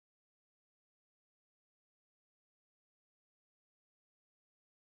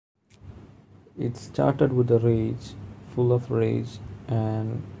It started with a rage, full of rage,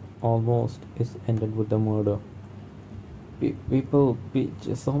 and almost is ended with the murder.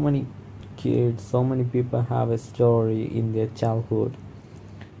 So many kids, so many people have a story in their childhood.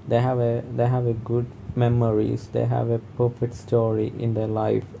 They have a good memories. They have a perfect story in their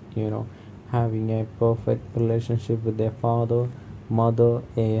life. Having a perfect relationship with their father, mother,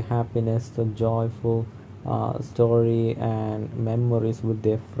 a happiness, a joyful story and memories with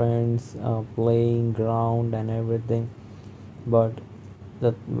their friends, playing ground and everything. But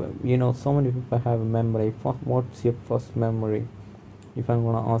that so many people have a memory. What's your first memory? If I'm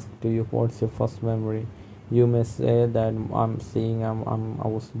gonna ask to you, what's your first memory? You may say that I'm seeing I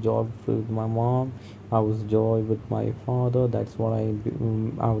was joyful with my mom, I was joy with my father. That's what I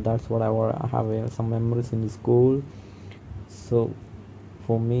have some memories in the school. So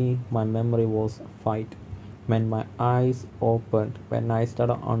for me, my memory was fight. When my eyes opened, when I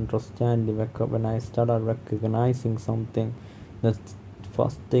started understanding, when I started recognizing something, the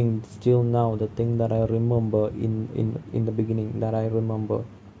first thing, still now, the thing that I remember in the beginning, that I remember,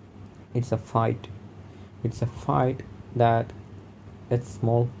 it's a fight. It's a fight that a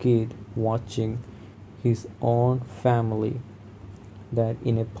small kid watching his own family, that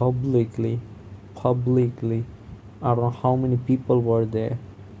in a publicly, I don't know how many people were there,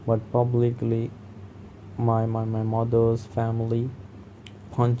 but publicly, my mother's family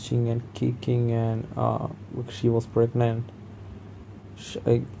punching and kicking, and she was pregnant,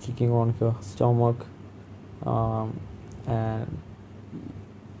 kicking on her stomach, um, and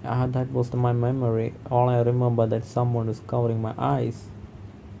that was my memory. All I remember that someone is covering my eyes,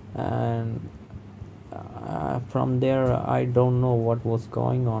 and from there I don't know what was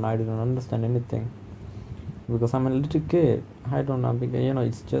going on. I didn't understand anything because I'm a little kid. I don't know, because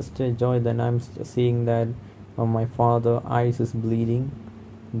it's just a joy. Then I'm seeing that my father eyes is bleeding.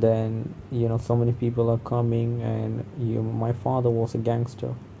 Then so many people are coming, and my father was a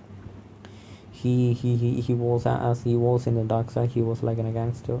gangster. He was, as he was in the dark side, he was like a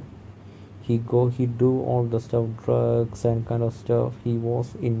gangster. He do all the stuff, drugs and kind of stuff. He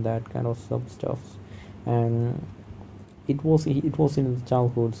was in that kind of stuff. And it was in the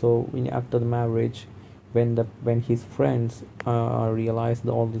childhood. So after the marriage, when his friends realized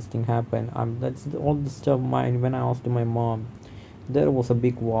that all this thing happened, that's all the stuff. Mine, when I asked my mom, there was a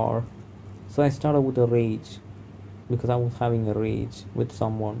big war. So I started with a rage, because I was having a rage with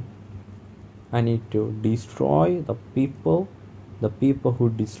someone. I need to destroy the people who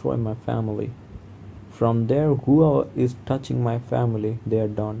destroy my family. From there, whoever is touching my family, they are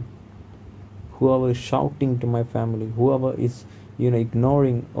done. Whoever is shouting to my family, whoever is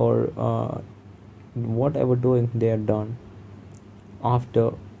ignoring or whatever doing, they are done.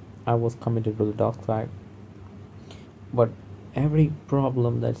 After I was committed to the dark side. But every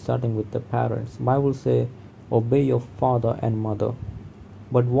problem that's starting with the parents, Bible say, obey your father and mother.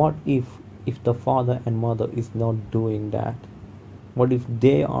 But what if the father and mother is not doing that? What if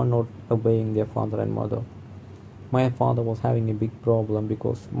they are not obeying their father and mother? My father was having a big problem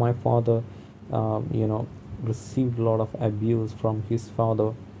because my father, received a lot of abuse from his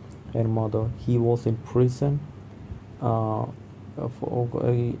father and mother. He was in prison,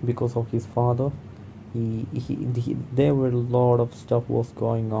 because of his father. There were a lot of stuff was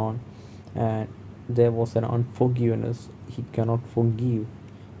going on, and there was an unforgiveness. He cannot forgive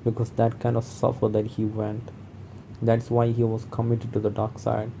because that kind of suffer that he went. That's why he was committed to the dark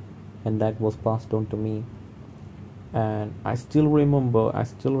side, and that was passed on to me. And I still remember,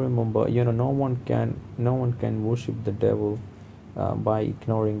 no one can worship the devil by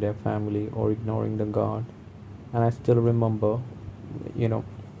ignoring their family or ignoring the God. And I still remember, you know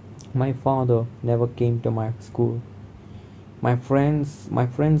my father never came to my school. My friends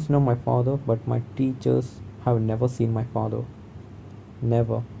know my father, but my teachers have never seen my father.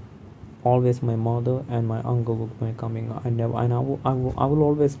 Never. Always my mother and my uncle would be coming. I will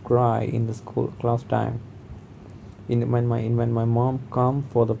always cry in the school class time. When my mom come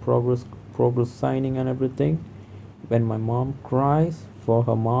for the progress signing and everything. When my mom cries for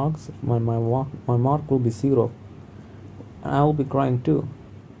her marks, my mark will be zero. And I will be crying too.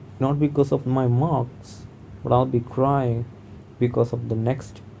 Not because of my marks, but I'll be crying because of the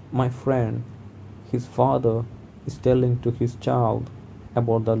next my friend, his father is telling to his child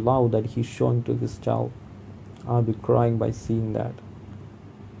about the love that he's showing to his child. I'll be crying by seeing that.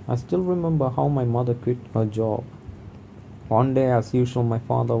 I still remember how my mother quit her job. One day, as usual, my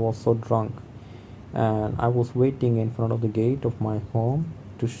father was so drunk, and I was waiting in front of the gate of my home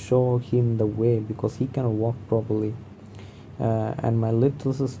to show him the way because he cannot walk properly. And my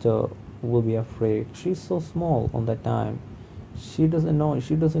little sister will be afraid. She's so small on that time. She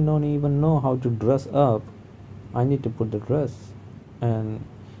doesn't even know how to dress up. I need to put the dress, and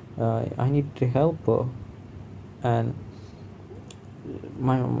I need to help her. And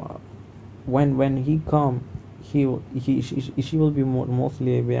my when he come, she will be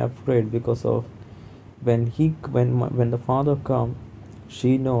mostly be afraid because of when the father come,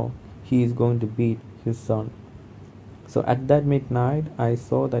 she know he is going to beat his son. So at that midnight, I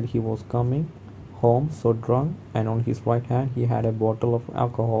saw that he was coming home so drunk, and on his right hand he had a bottle of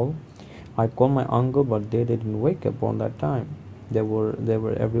alcohol. I called my uncle, but they didn't wake up on that time. They were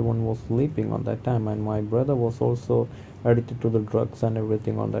everyone was sleeping on that time, and my brother was also addicted to the drugs and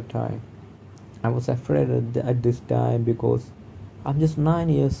everything on that time. I was afraid at this time because I'm just 9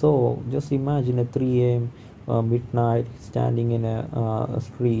 years old. Just imagine at 3 a.m. Midnight standing in a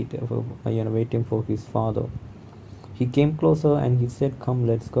street, waiting for his father. He came closer and he said, "Come,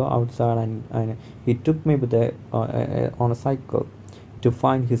 let's go outside." And he took me on a cycle to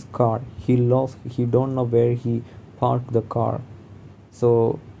find his car. He lost. He don't know where he parked the car.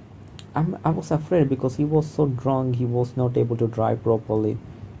 So I was afraid because he was so drunk. He was not able to drive properly.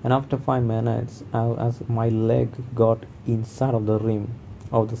 And after 5 minutes, as my leg got inside of the rim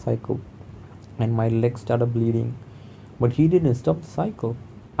of the cycle, and my leg started bleeding, but he didn't stop the cycle.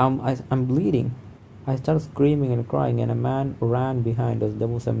 I'm bleeding. I started screaming and crying, and a man ran behind us. There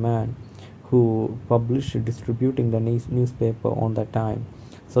was a man who published distributing the newspaper on that time.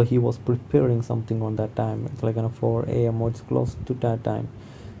 So he was preparing something on that time. It's like 4 a.m. or it's close to that time.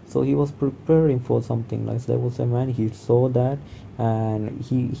 So he was preparing for something. Like there was a man. He saw that, and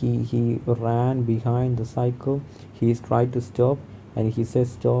he ran behind the cycle. He tried to stop, and he said,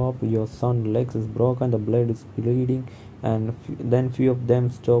 "Stop! Your son's legs is broken. The blood is bleeding." And then few of them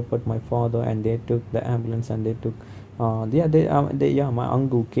stopped at my father, and they took the ambulance, and they took my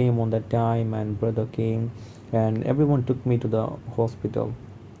uncle came on that time, and brother came, and everyone took me to the hospital.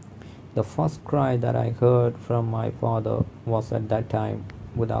 The first cry that I heard from my father was at that time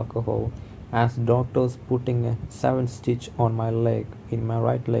with alcohol, as doctors putting a 7 stitch on my leg, in my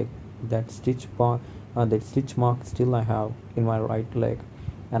right leg. That stitch mark still I have in my right leg,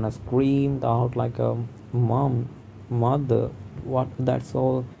 and I screamed out like a mom, mother. What? That's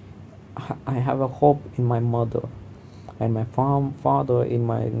all. I have a hope in my mother. And my father in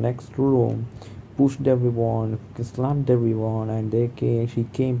my next room pushed everyone, slammed everyone, and she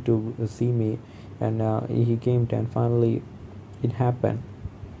came to see me, and he came to, and finally it happened.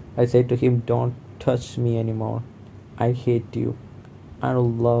 I said to him, "Don't touch me anymore. I hate you. I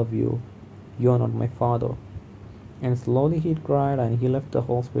don't love you. You're not my father." And slowly he cried and he left the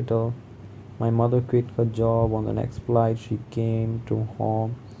hospital. My mother quit her job on the next flight. She came to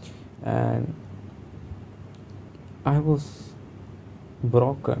home, and I was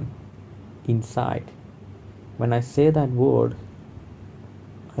broken inside. When I say that word,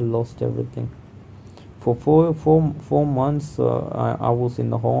 I lost everything. For 4 months, I was in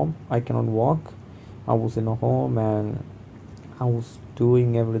the home. I cannot walk. I was in a home, and I was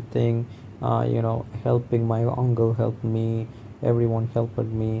doing everything, helping my uncle helped me, everyone helped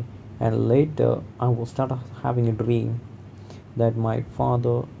me. And later, I was started having a dream that my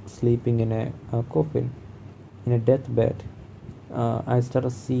father sleeping in a coffin, in a deathbed. I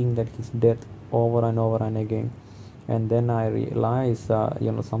started seeing that his death over and over and again, and then I realized,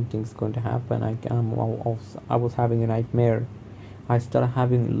 something's going to happen. I was having a nightmare. I started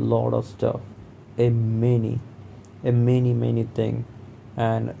having a lot of stuff, a many, many thing,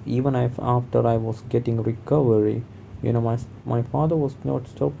 and even if after I was getting recovery, my father was not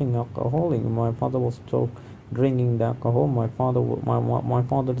stopping alcoholing. My father was stop drinking the alcohol. My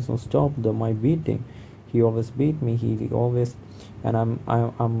father doesn't stop my beating. He always beat me. He always, and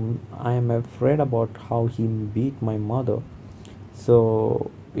I am afraid about how he beat my mother.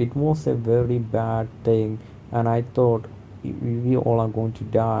 So it was a very bad thing, and I thought we all are going to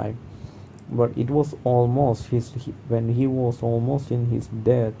die. But it was almost when he was almost in his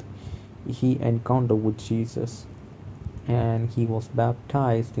death, he encountered with Jesus, and he was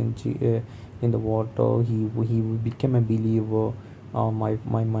baptized in the water. He became a believer. My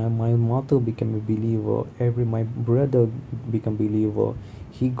mother became a believer. My brother became believer.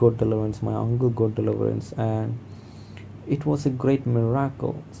 He got deliverance. My uncle got deliverance, and it was a great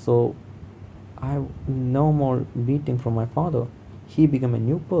miracle. So I no more beating from my father. He became a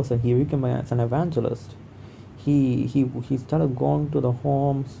new person. He became as an evangelist. He started going to the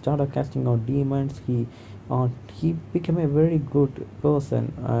homes, started casting out demons. He became a very good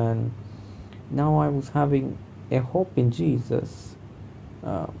person, and now I was having a hope in Jesus.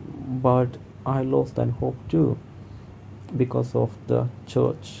 But I lost that hope too because of the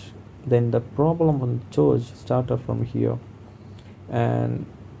church. Then the problem on the church started from here. And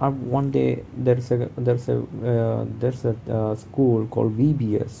one day there's a school called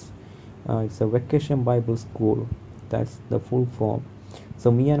VBS. It's a Vacation Bible School. That's the full form. So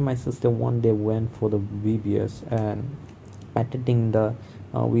me and my sister one day went for the VBS and attending the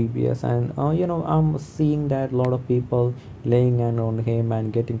VBS, and I'm seeing that a lot of people laying hand on him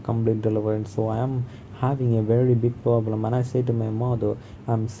and getting complete deliverance. So I am having a very big problem, and I say to my mother,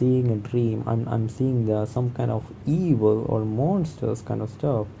 I'm seeing a dream. I'm seeing some kind of evil or monsters kind of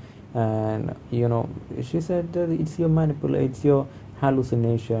stuff. And she said that it's your it's your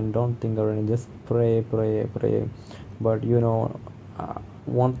hallucination. Don't think or anything. Just pray, pray, pray. But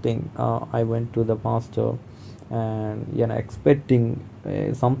one thing, I went to the pastor, and expecting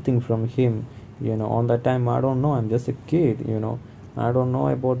something from him. On that time, I don't know, I'm just a kid. I don't know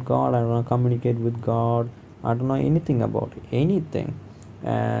about God, I don't communicate with God, I don't know anything about anything.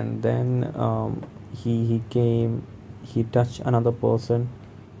 And then he came, he touched another person,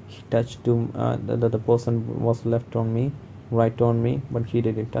 he touched to the person was left on me, right on me, but he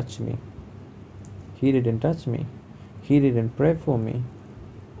didn't touch me. He didn't touch me, he didn't pray for me.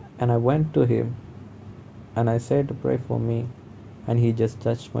 And I went to him and I said to pray for me, and he just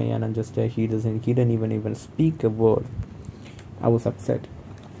touched my hand and just he didn't even speak a word. I was upset.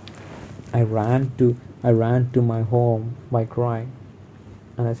 I ran to my home by crying,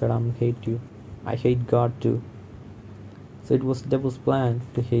 and I said, I hate you. I hate God too. So it was devil's plan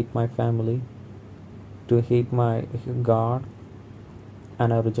to hate my family, to hate my God,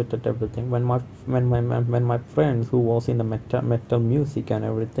 and I rejected everything. When my friends who was in the metal music and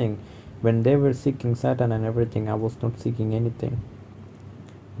everything, when they were seeking Satan and everything, I was not seeking anything.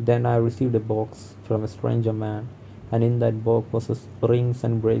 Then I received a box from a stranger man, and in that box was a rings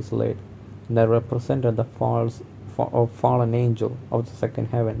and bracelet that represented the fallen angel of the second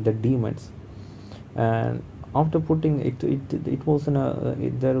heaven, the demons. And after putting it was in a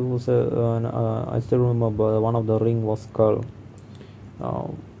there was I still remember one of the ring was skull. Uh,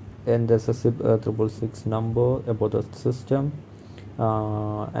 and there's a 666 number about the system,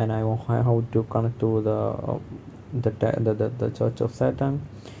 and I how to connect to the Church of Satan,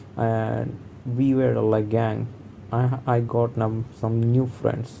 and we were like gang. I got some new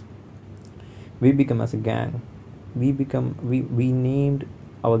friends. We become as a gang. We named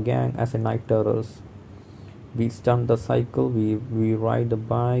our gang as a night terrors. We stunt the cycle. We ride the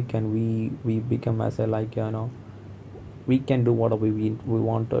bike, and we become as a we can do whatever we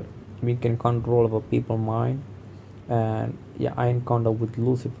wanted. We can control our people mind. And yeah, I encountered with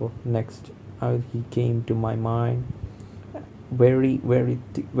Lucifer next. He came to my mind very very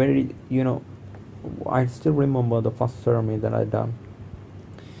very I still remember the first ceremony that I done,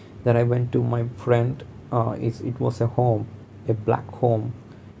 that I went to my friend. It was a home, a black home,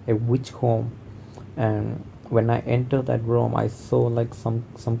 a witch home. And when I entered that room, I saw like some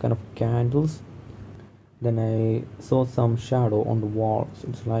kind of candles. Then I saw some shadow on the walls.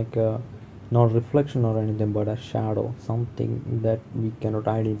 It's like not reflection or anything, but a shadow, something that we cannot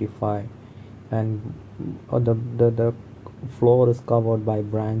identify. And the floor is covered by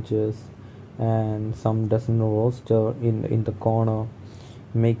branches, and some dozen roaster in the corner,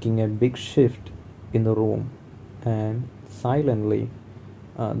 making a big shift in the room. And silently,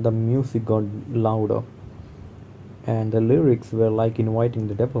 the music got louder, and the lyrics were like inviting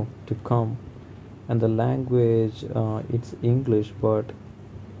the devil to come. And the language, it's English, but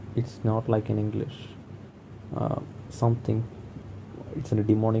it's not like in English. Something, it's in a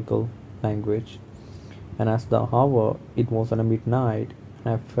demonical language. And as the hour, it was at midnight,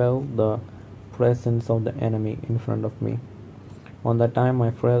 and I felt the presence of the enemy in front of me. On that time,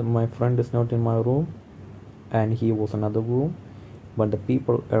 my friend is not in my room, and he was in another room, but the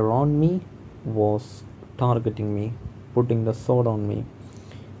people around me was targeting me, putting the sword on me.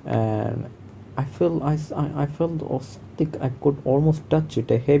 And I felt something, I could almost touch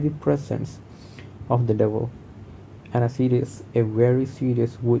it, a heavy presence of the devil. And a very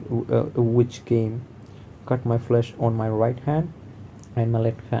serious witch came, cut my flesh on my right hand and my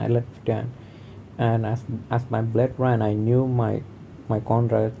left hand. And as my blood ran, I knew my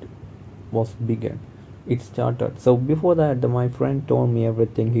contract was begun. It started. So before that, my friend told me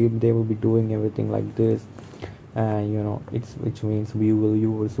everything. They will be doing everything like this, and it's which means you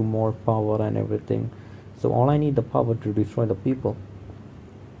will see more power and everything. So all I need the power to destroy the people.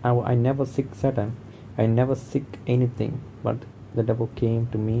 I never seek Satan. I never seek anything, but the devil came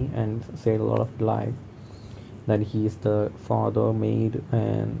to me and said a lot of lies, that he is the father made.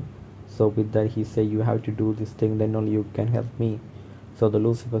 And so with that he said, you have to do this thing, then only you can help me. So the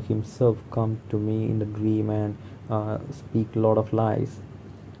Lucifer himself come to me in the dream and speak a lot of lies.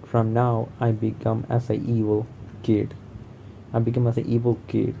 From now I become as a evil kid. I became as an evil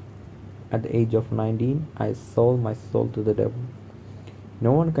kid. At the age of 19, I sold my soul to the devil.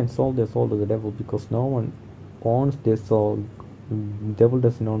 No one can sell their soul to the devil because no one owns their soul. The devil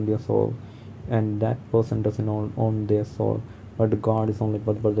doesn't own their soul, and that person doesn't own their soul. But God is only.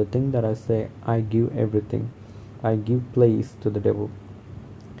 But the thing that I say, I give everything. I give place to the devil.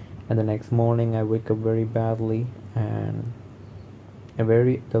 And the next morning, I wake up very badly, and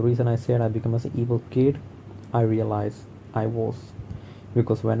the reason I said I became as an evil kid, I realized I was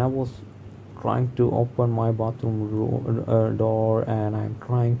because when I was trying to open my bathroom door, and I'm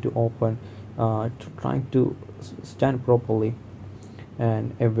trying to open trying to stand properly,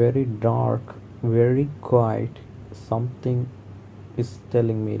 and a very dark, very quiet something is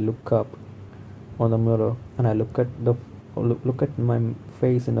telling me look up on the mirror, and I look at my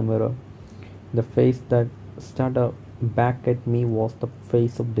face in the mirror. The face that started back at me was the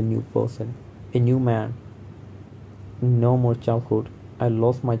face of the new person, a new man. No more childhood. I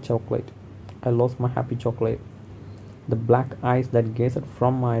lost my chocolate. I lost my happy chocolate. The black eyes that gazed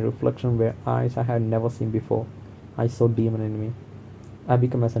from my reflection were eyes I had never seen before. I saw demon in me. I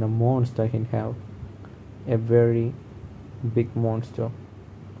became as a monster in hell, a very big monster.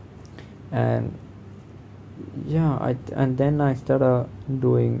 And yeah, and then I started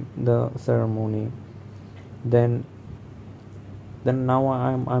doing the ceremony. Then now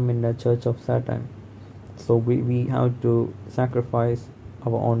I'm in the Church of Satan. So we have to sacrifice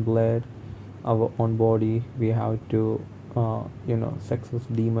our own blood, our own body. We have to sex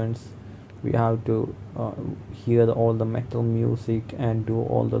with demons. We have to hear all the metal music and do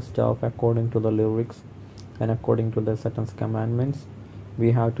all the stuff according to the lyrics and according to the Satan's commandments.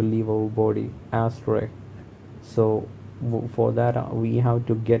 We have to leave our body astray. So for that we have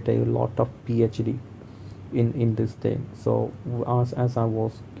to get a lot of PhD in this thing. So as I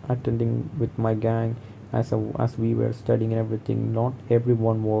was attending with my gang, as we were studying and everything, not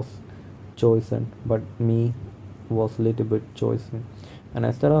everyone was chosen, but me was little bit chosen. And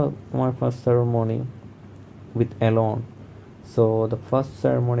I started my first ceremony with alone. So the first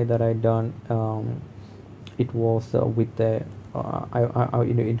ceremony that I done, it was with a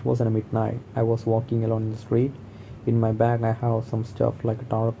it was in midnight. I was walking along in the street. In my bag I have some stuff like a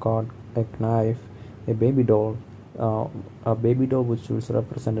tarot card, a knife, a baby doll, a baby doll which was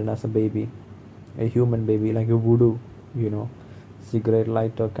represented as a baby, a human baby, like a voodoo, cigarette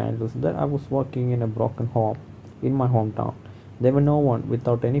lighter, candles. That I was walking in a broken home in my hometown. There were no one.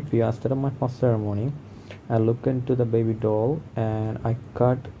 Without any fear, I started my first ceremony. I looked into the baby doll and I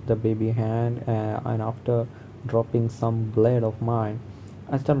cut the baby hand, and after dropping some blood of mine,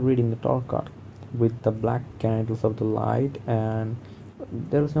 I started reading the tarot card with the black candles of the light, and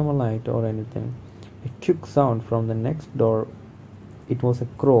there was no light or anything. A quick sound from the next door. It was a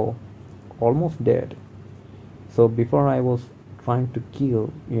crow, almost dead. So before I was trying to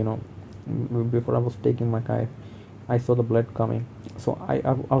kill, before I was taking my knife, I saw the blood coming. So I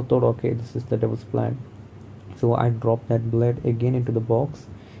thought, okay, this is the devil's plan. So I dropped that blood again into the box,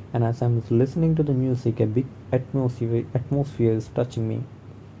 and as I was listening to the music, a big atmosphere is touching me.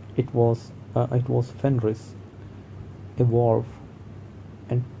 It was Fenris, evolve,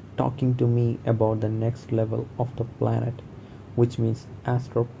 and talking to me about the next level of the planet, which means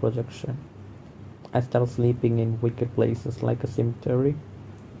astral projection. I started sleeping in wicked places like a cemetery,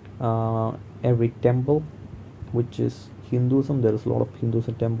 every temple, which is Hinduism. There is a lot of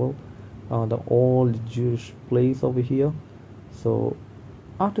Hinduism temple, the old Jewish place over here. So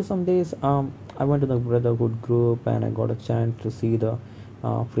after some days, I went to the Brotherhood group, and I got a chance to see the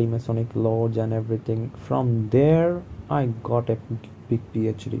Freemasonic lodge and everything. From there, I got a big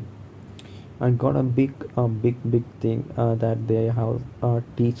PhD. I got a big thing that they have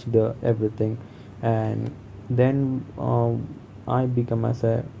teach the everything, and then I become as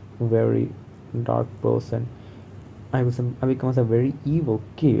a very dark person. I become as a very evil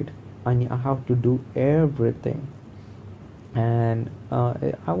kid. I have to do everything, and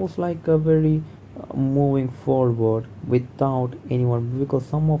I was like a very moving forward without anyone, because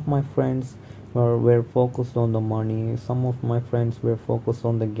some of my friends were focused on the money. Some of my friends were focused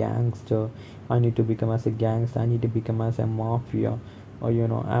on the gangster. I need to become as a gangster. I need to become as a mafia, or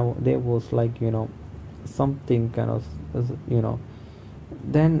there was like something kind of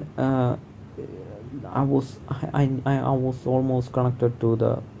then I was almost connected to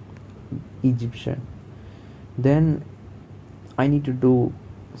the Egyptian. Then I need to do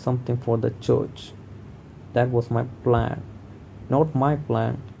something for the church. That was my plan. Not my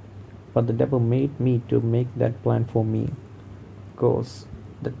plan, but the devil made me to make that plan for me. Because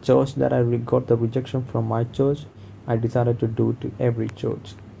the church that I got the rejection from my church, I decided to do to every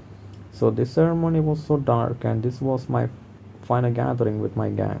church. So this ceremony was so dark, and this was my final gathering with my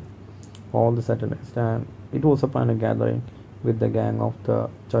gang, all the Satanists, and it was a final gathering with the gang of the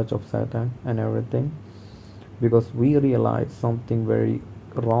Church of Satan and everything, because we realized something very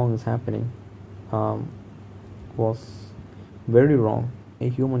wrong is happening. Um, was very wrong. A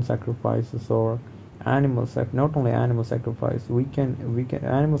human sacrifices or not only animal sacrifice. We can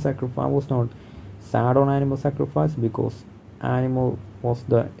animal sacrifice was not sad on animal sacrifice, because animal was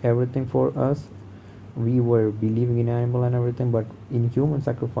the everything for us. We were believing in animal and everything, but in human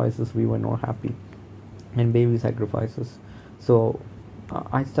sacrifices we were not happy, and baby sacrifices. So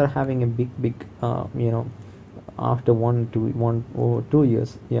I started having a big after 1 or 2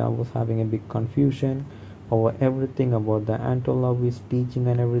 years, yeah, I was having a big confusion over everything about the Antolovy's teaching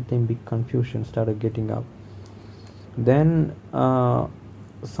and everything. Big confusion started getting up. Then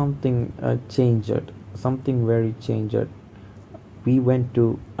something changed. Something very changed. We went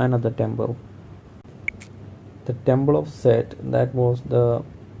to another temple, the temple of Set. That was the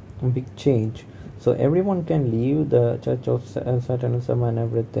big change. So everyone can leave the church of Satanism and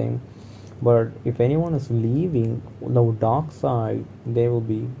everything, but if anyone is leaving the dark side, they will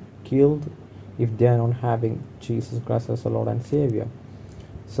be killed if they are not having Jesus Christ as a Lord and Savior.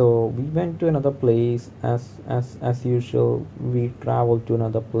 So we went to another place. As usual, we traveled to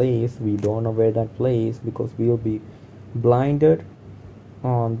another place. We don't know where that place, because we will be blinded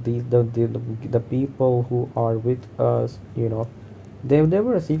on the people who are with us. They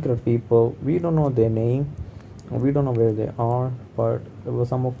were a secret people. We don't know their name, we don't know where they are, but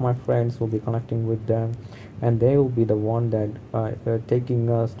some of my friends will be connecting with them, and they will be the one that taking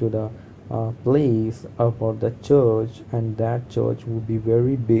us to the place about the church, and that church will be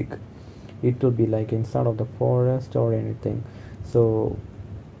very big. It will be like inside of the forest or anything. So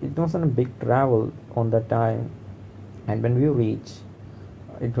it wasn't a big travel on that time. And when we reach,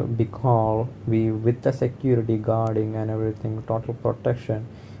 it will be called, we with the security guarding and everything, total protection.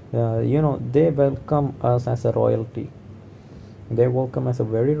 They welcome us as a royalty. They welcome as a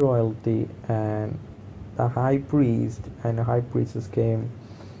very royalty, and the high priest and the high priestess came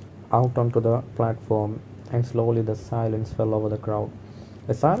out onto the platform, and slowly the silence fell over the crowd.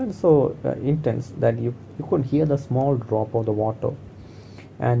 A silence so intense that you could hear the small drop of the water,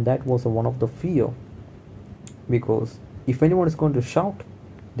 and that was one of the fear, because if anyone is going to shout,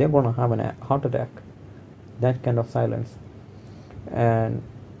 they're going to have a heart attack. That kind of silence. And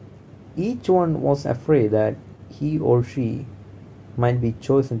each one was afraid that he or she might be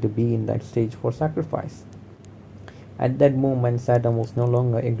chosen to be in that stage for sacrifice. At that moment, Satan was no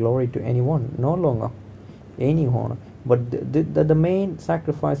longer a glory to anyone, no longer any honor, but the main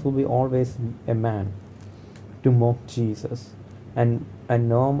sacrifice will be always a man to mock Jesus. And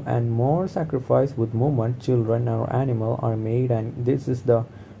more sacrifice with movement, children or animal are made, and this is the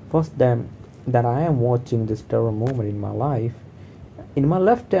first time that I am watching this terror movement in my life. In my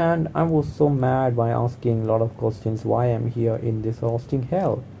left hand, I was so mad by asking a lot of questions why I'm here in this hosting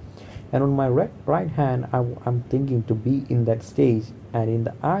hell. And on my right hand, I'm thinking to be in that stage, and in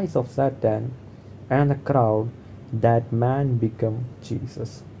the eyes of Satan and the crowd, that man become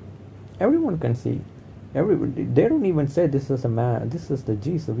Jesus. Everyone can see. Everybody, they don't even say this is a man, this is the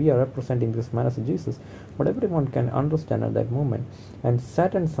Jesus, we are representing this man as a Jesus, but everyone can understand at that moment. And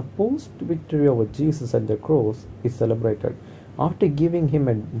Satan's supposed victory over Jesus at the cross is celebrated after giving him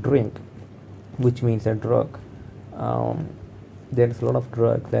a drink, which means a drug. There is a lot of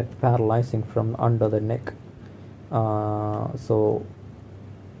drug that paralyzing from under the neck. So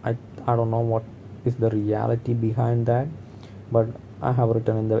I don't know what is the reality behind that, but I have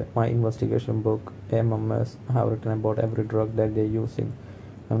written in my investigation book MMS. I have written about every drug that they're using.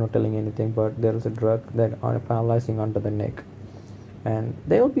 I'm not telling anything, but there is a drug that are paralyzing under the neck, and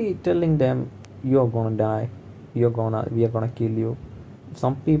they will be telling them, "You're gonna die. We are gonna kill you."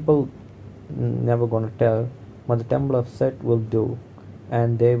 Some people never gonna tell, but the Temple of Set will do,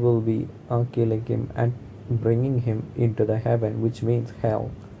 and they will be killing him and bringing him into the heaven, which means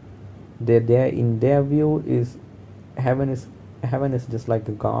hell. They in their view is heaven is just like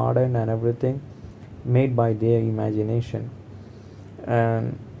a garden and everything made by their imagination.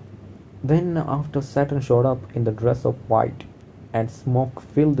 And then after Saturn showed up in the dress of white and smoke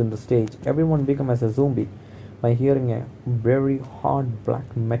filled in the stage, everyone became as a zombie by hearing a very hard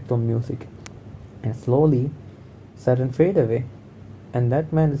black metal music. And slowly Saturn faded away, and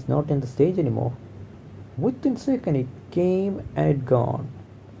that man is not in the stage anymore. Within a second it came and it gone.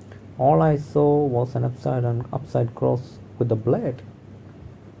 All I saw was an upside cross with the blood.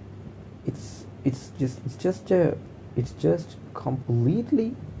 It's just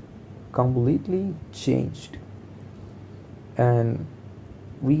completely changed. And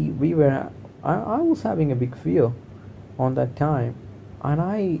we were I was having a big fear, on that time.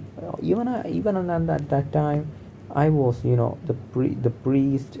 And even at that time, I was, the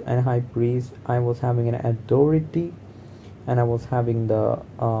priest and high priest. I was having an authority, and I was having the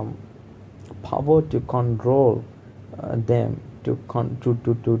power to control them, to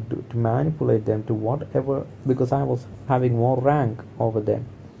manipulate them to whatever, because I was having more rank over them,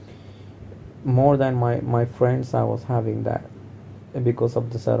 more than my friends. I was having that because of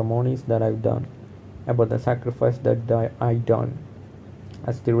the ceremonies that I've done, about the sacrifice that I done.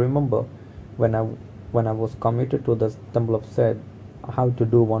 I still remember when I was committed to the temple of Set, how to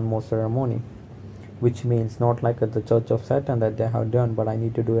do one more ceremony, which means not like at the Church of Satan that they have done, but I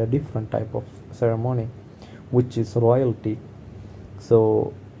need to do a different type of ceremony, which is royalty.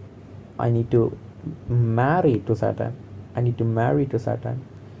 So I need to marry to Satan. I need to marry to Satan.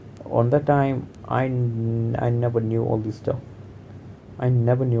 On that time, I never knew all this stuff. I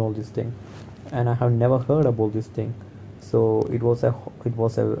never knew all these things, and I have never heard about this thing. So in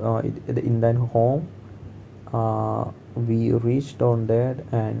that home, we reached on there,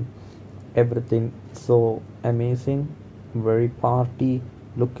 and everything so amazing, very party,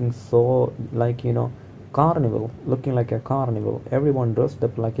 looking so like, carnival, looking like a carnival. Everyone dressed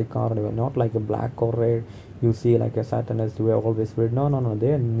up like a carnival, not like a black or red. You see, like a Satanist wear always wear. No, no, no.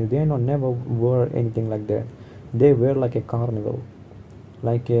 They not never wear anything like that. They wear like a carnival,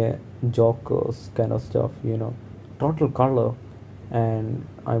 like a jokers kind of stuff, total color. And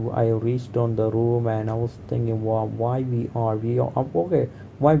I reached on the room, and I was thinking, wow, why we are okay,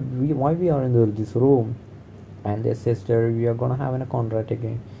 why we are in this room. And they said, "Sister, we are gonna have a contract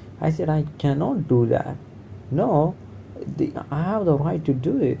again." I said, "I cannot do that. No, I have the right to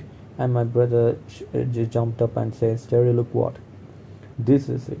do it." And my brother just jumped up and said, "Sterry, look what, this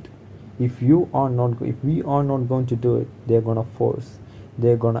is it. If we are not going to do it, they're gonna force.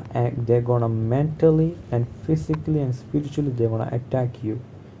 They're gonna act. They're gonna mentally and physically and spiritually. They're gonna attack you.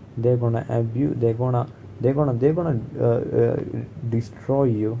 They're gonna abuse. They're gonna destroy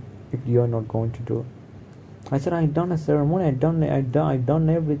you if you are not going to do it." I said, "I done a ceremony. I done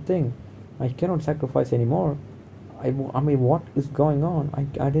everything. I cannot sacrifice anymore. I mean, what is going on?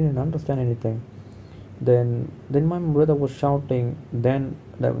 I didn't understand anything." Then my brother was shouting. Then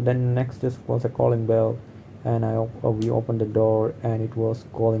next was a calling bell, and we opened the door, and it was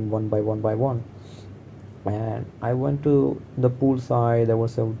calling one by one by one. And I went to the pool side. There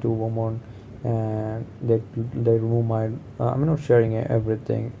was two women, and they removed my. I'm not sharing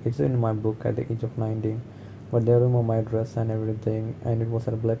everything. It's in my book at the age of 19, but they removed my dress and everything, and it was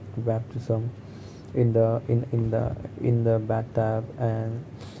a blood baptism in the bathtub. And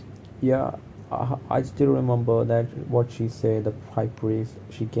yeah, I still remember that what she said. The high priest,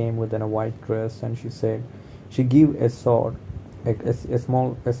 she came within a white dress, and she said, she gave a sword, a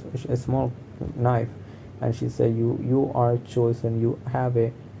small knife, and she said, "You are chosen.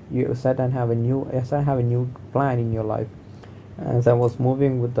 Satan have a new plan in your life." As I was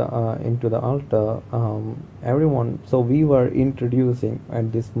moving with the into the altar, everyone. So we were introducing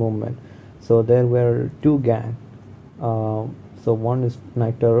at this moment. So there were two gang. So one is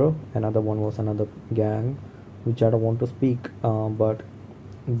Night Terror, another one was another gang, which I don't want to speak. But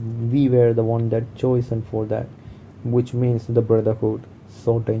we were the one that chosen for that, which means the Brotherhood.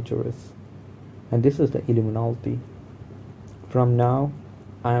 So dangerous, and this is the Illuminati. From now,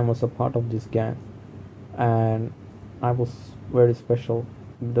 I am also part of this gang, and I was very special.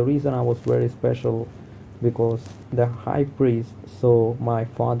 The reason I was very special, because the high priest saw my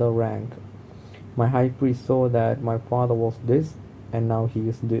father rank. My high priest saw that my father was this, and now he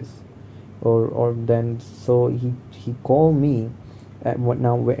is this, or then so he called me.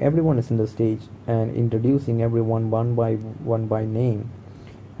 Now where everyone is in the stage and introducing everyone one by name,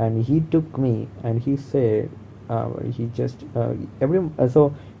 and he took me and he said, he just every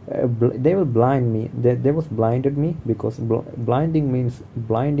so they will blind me. They was blinded me, because blinding means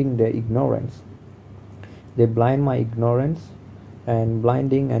blinding their ignorance. They blind my ignorance, and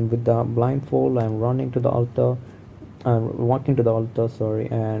blinding, and with the blindfold I'm running to the altar, walking to the altar, sorry.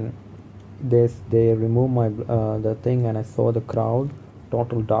 And they remove my the thing, and I saw the crowd,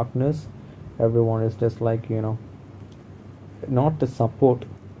 total darkness. Everyone is just like, not the support,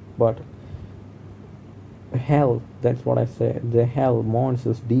 but hell. That's what I say. The hell,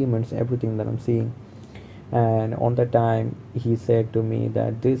 monsters, demons, everything that I'm seeing. And on that time, he said to me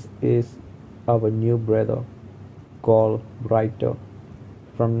that this is our new brother called Brighter.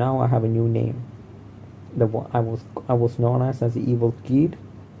 From now, I have a new name. I was known as the evil kid.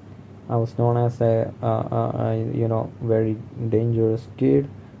 I was known as a very dangerous kid.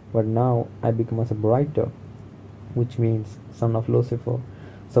 But now I become as a Brighter, which means son of Lucifer.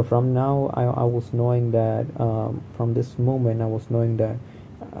 So from now I was knowing that, from this moment I was knowing that,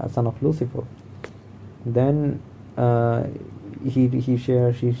 son of Lucifer. Then he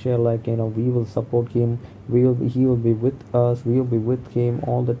share like, we will support him, he will be with us, we will be with him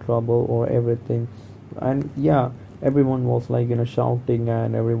all the trouble or everything. And yeah, everyone was like, shouting,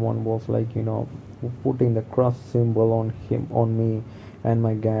 and everyone was like, putting the cross symbol on him, on me and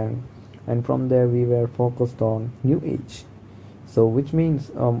my gang. And from there we were focused on New Age. So which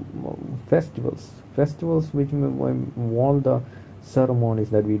means, festivals which mean all the ceremonies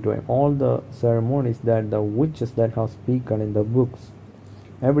that we do, all the ceremonies that the witches that have spoken in the books,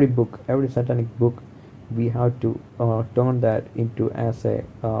 every satanic book, we have to turn that into as a,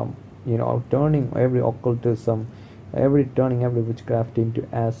 turning every occultism, turning every witchcraft into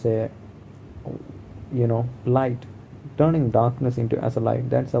as a, light, turning darkness into as a light.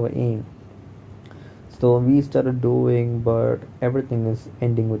 That's our aim. So we started doing, but everything is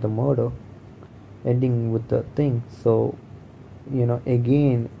ending with a murder, ending with the thing. So,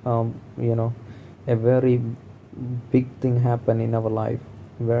 again, a very big thing happened in our life,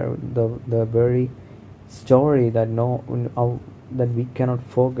 where the very story that that we cannot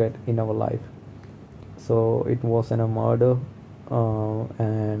forget in our life. So it was in a murder,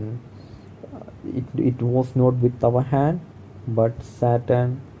 and it was not with our hand, but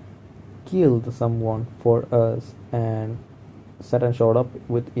Satan killed someone for us. And Satan showed up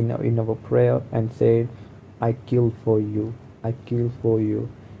in our prayer and said, I kill for you, I kill for you.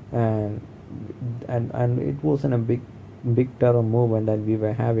 And and and it was in a big terror movement that we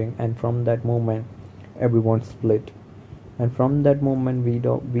were having. And from that moment everyone split. And from that moment we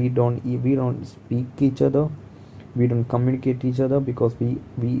don't speak each other, we don't communicate each other, because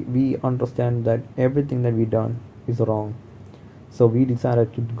we understand that everything that we done is wrong. So we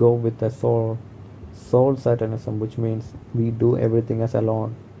decided to go with the soul satanism, which means we do everything as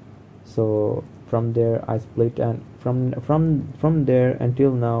alone. So from there I split, and from there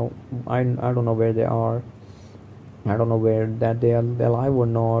until now, I don't know where they are. I don't know where that they are alive or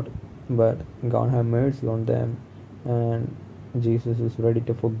not, but God have mercy on them, and Jesus is ready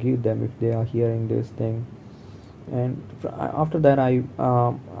to forgive them if they are hearing this thing. And after that, I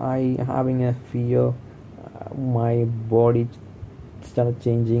having a fear. My body started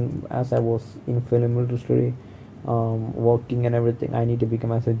changing as I was in film industry, working and everything. I need to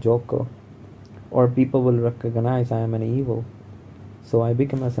become as a joker, or people will recognize I am an evil. So I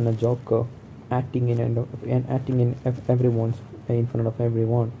become as a joker, acting in everyone's in front of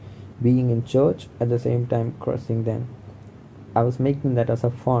everyone, being in church at the same time cursing them. I was making that as a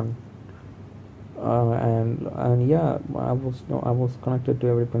fun. And yeah, I was connected to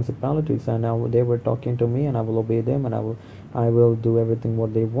every principalities, and they were talking to me, and I will obey them, and I will do everything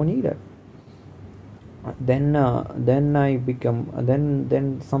what they needed. Then I become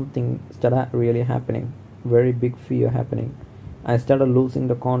then something started really happening, very big fear happening. I started losing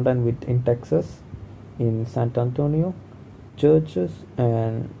the contact with in Texas, in San Antonio churches,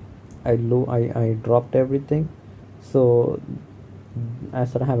 and I dropped everything. So I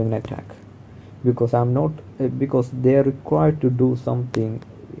started having an attack, because I'm not because they're required to do something,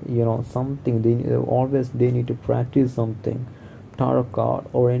 something. They need to practice something, tarot card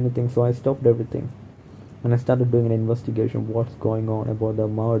or anything. So I stopped everything, and I started doing an investigation, what's going on about the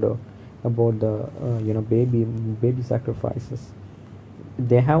murder, about the baby sacrifices.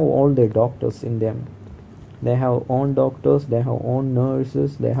 They have all their doctors in them, they have own doctors, they have own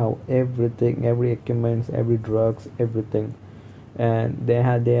nurses, they have everything, every equipment, every drugs, everything. And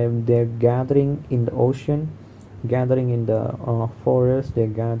they're gathering in the ocean, gathering in the forest, they're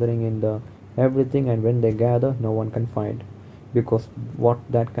gathering in the everything. And when they gather, no one can find, because what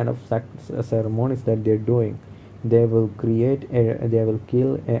that kind of ceremonies that they're doing, they will they will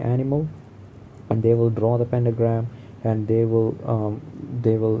kill an animal, and they will draw the pentagram, and they will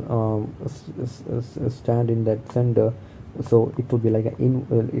stand in that center. So it will be like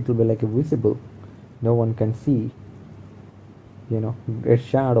it will be like a visible, no one can see, a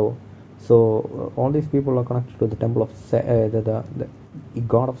shadow. So all these people are connected to the temple of the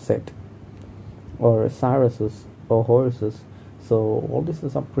god of Set, or Cyrus, or Horus. So all this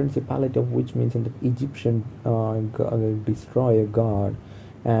is a principality, of which means in the Egyptian destroyer god.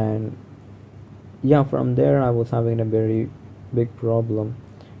 And yeah, from there I was having a very big problem.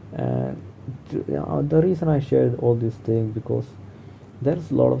 And the reason I shared all these things, because there's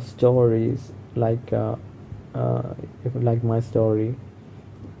a lot of stories like like my story,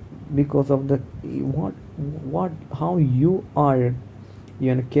 because of the what how you are,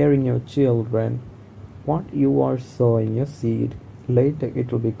 carrying your children, what you are sowing your seed, later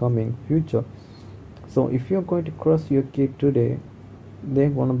it will be coming future. So if you're going to cross your kid today, they're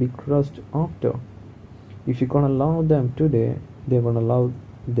gonna be crushed after. If you're gonna love them today, they're gonna love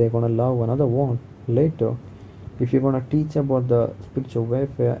another one later. If you're gonna teach about the spiritual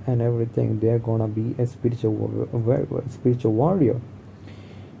warfare and everything, they're gonna be a spiritual warrior.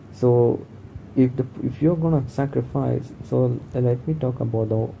 So if you're gonna sacrifice, so let me talk about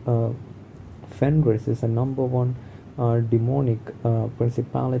the Fenris is a number one demonic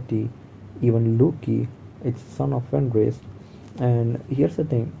principality. Even Loki, it's son of Fenris. And here's the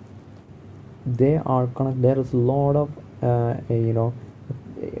thing: they are connected. There is a lot of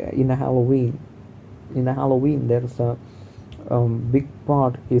in a Halloween. In a Halloween, there's a big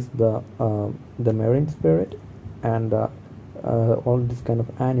part is the marine spirit and all these kind of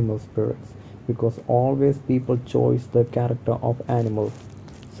animal spirits, because always people choose the character of animals.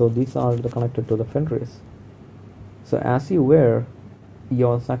 So these are the connected to the Fenris. So as you wear,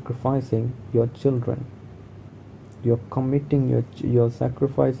 you're sacrificing your children. You're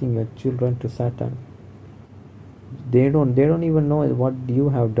sacrificing your children to Satan. They don't even know what you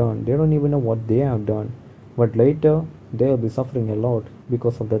have done. They don't even know what they have done. But later they'll be suffering a lot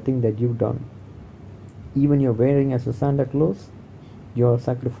because of the thing that you've done. Even you're wearing as a Santa Claus, you're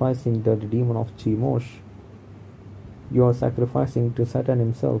sacrificing the demon of Chemosh. You're sacrificing to Satan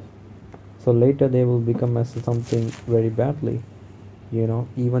himself. So later they will become as something very badly.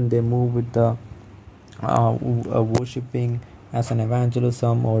 Even they move with the worshipping as an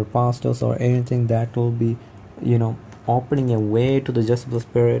evangelism or pastors or anything that will be opening a way to the Jezebel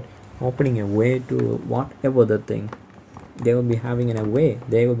spirit, opening a way to whatever the thing. They will be having a way.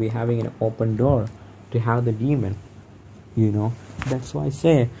 They will be having an open door to have the demon. That's why I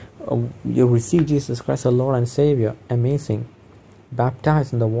say you receive Jesus Christ the Lord and Savior. Amazing.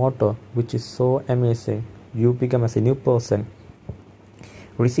 Baptized in the water, which is so amazing. You become as a new person.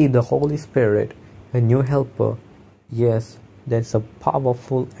 Receive the Holy Spirit, a new helper. Yes, that's a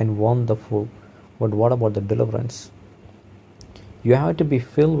powerful and wonderful. But what about the deliverance? You have to be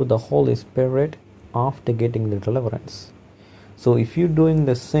filled with the Holy Spirit after getting the deliverance. So if you're doing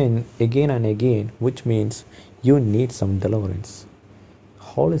the sin again and again, which means you need some deliverance.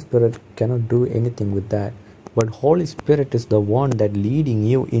 Holy Spirit cannot do anything with that. But Holy Spirit is the one that leading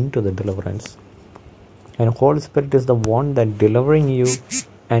you into the deliverance. And Holy Spirit is the one that delivering you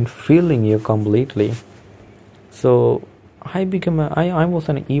and filling you completely. So I was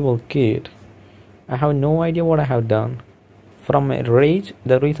an evil kid. I have no idea what I have done. From rage,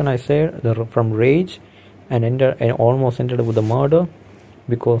 the reason I said from rage and almost ended with the murder,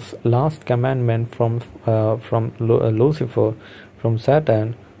 because last commandment from Lucifer, from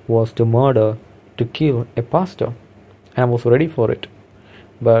Satan, was to murder, to kill a pastor. And I was ready for it.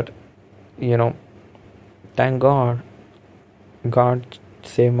 But thank God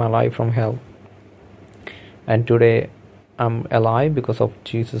saved my life from hell. And today I'm alive because of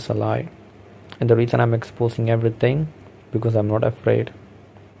Jesus alive. And the reason I'm exposing everything, because I'm not afraid.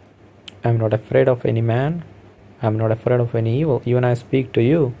 I'm not afraid of any man. I'm not afraid of any evil. Even I speak to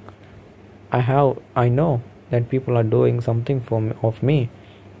you, I know that people are doing something of me,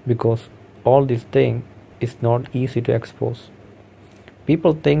 because all this thing is not easy to expose.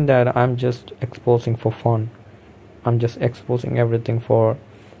 People think that I'm just exposing for fun. I'm just exposing everything for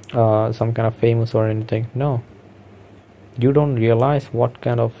some kind of famous or anything. No. You don't realize what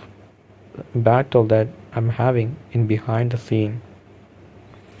kind of battle that I'm having in behind the scene.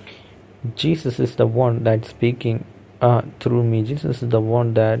 Jesus is the one that's speaking through me. Jesus is the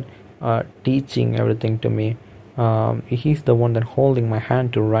one that teaching everything to me. He's the one that holding my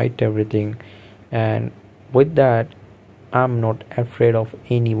hand to write everything. And with that, I'm not afraid of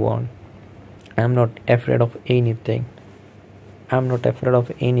anyone. I'm not afraid of anything. I'm not afraid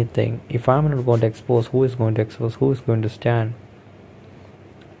of anything. If I'm not going to expose, who is going to expose? Who is going to stand?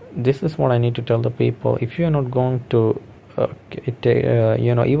 This is what I need to tell the people. If you are not going to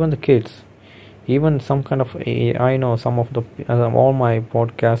even the kids, even some kind of I know some of the all my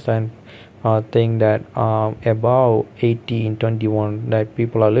podcasts and thing that above 18, 21 that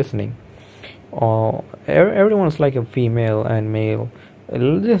people are listening. Everyone is like a female and male.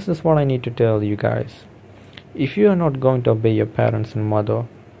 This is what I need to tell you guys. If you are not going to obey your parents and mother,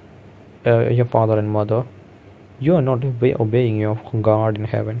 your father and mother, you are not obeying your God in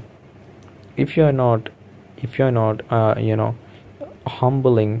heaven. If you are not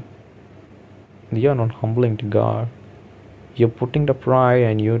humbling, you're not humbling to God. You're putting the pride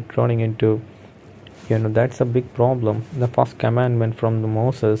and you're turning into, that's a big problem. The first commandment from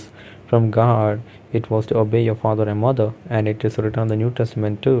Moses, from God, it was to obey your father and mother, and it is written in the New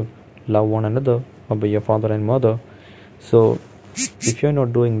Testament too. Love one another, obey your father and mother. So if you're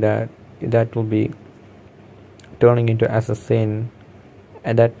not doing that, that will be turning into as a sin,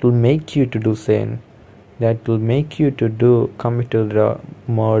 and that will make you to do sin, that will make you to do commit to the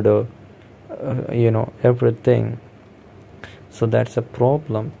murder, everything. So that's a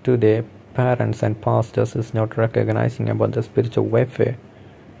problem today. Parents and pastors is not recognizing about the spiritual warfare.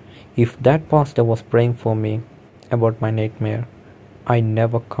 If that pastor was praying for me about my nightmare, I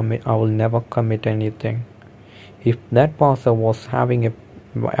will never commit anything. If that pastor was having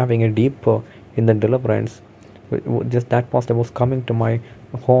a deeper in the deliverance, just that pastor was coming to my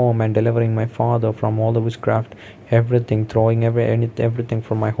home and delivering my father from all the witchcraft, everything, throwing everything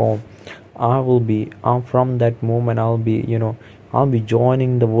from my home, I will be from that moment I'll be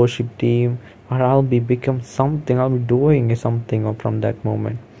joining the worship team, or I'll be become something, I'll be doing something from that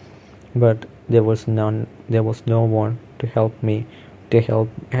moment. But there was no one to help me, to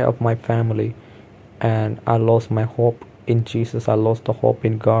help my family, and I lost my hope in Jesus. I lost the hope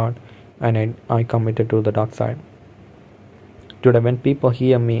in God, and I committed to the dark side. Today, when people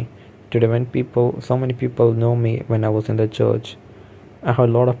hear me, so many people know me when I was in the church. I have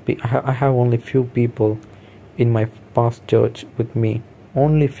a lot of I have only few people in my past church with me.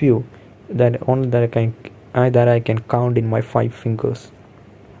 Only few that I can count in my 5 fingers.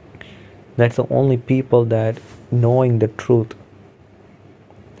 That's the only people that knowing the truth.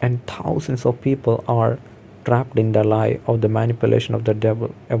 And thousands of people are trapped in the lie of the manipulation of the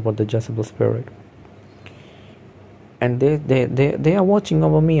devil about the Jezebel spirit. And they are watching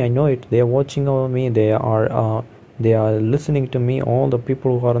over me. I know it. They are watching over me. They are listening to me. All the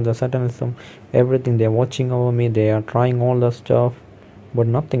people who are in the satanism, everything, they are watching over me. They are trying all the stuff, but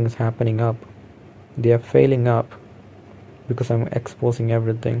nothing is happening up. They are failing up because I'm exposing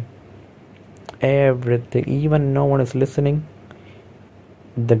everything. Even no one is listening.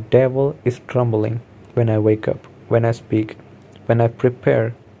 The devil is trembling when I wake up, when I speak, when I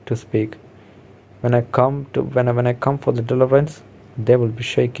prepare to speak. When I come for the deliverance, they will be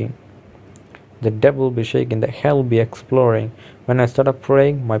shaking. The devil will be shaking. The hell will be exploring. When I start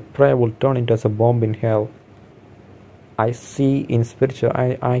praying, my prayer will turn into a bomb in hell. I see in spiritual.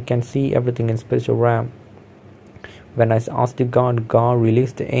 I can see everything in spiritual realm. When I ask to God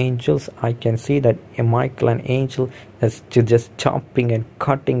release the angels. I can see that Michael, an angel, is just chopping and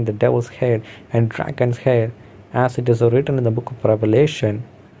cutting the devil's head and dragon's head, as it is written in the book of Revelation,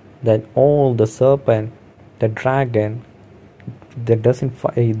 that all the serpent, the dragon, they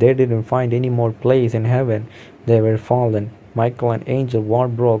didn't find any more place in heaven. They were fallen. Michael, an angel, war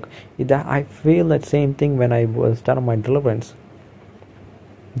broke. I feel that same thing when I was starting my deliverance.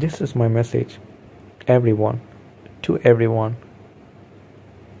 This is my message, everyone. To everyone,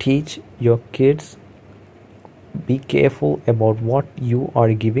 teach your kids. Be careful about what you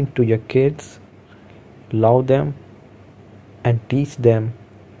are giving to your kids. Love them and teach them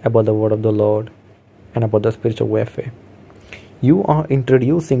about the word of the Lord and about the spiritual warfare. You are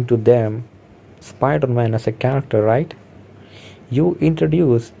introducing to them Spider-Man as a character, right? You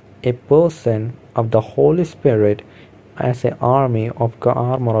introduce a person of the Holy Spirit as an armor of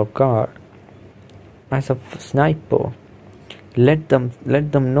God, as a sniper. Let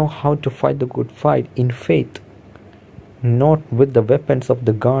them know how to fight the good fight in faith, not with the weapons of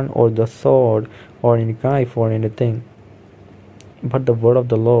the gun or the sword or any knife or anything, but the word of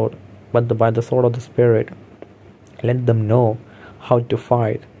the Lord, by the sword of the Spirit. Let them know how to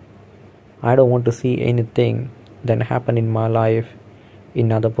fight. I don't want to see anything that happened in my life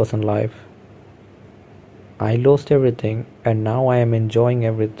in other person's life. I lost everything, and now I am enjoying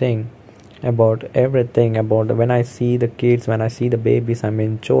everything. About when I see the kids, when I see the babies, I'm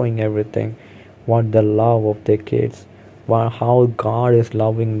enjoying everything. What the love of the kids, how God is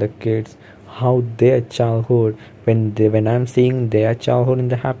loving the kids, how their childhood, when I'm seeing their childhood in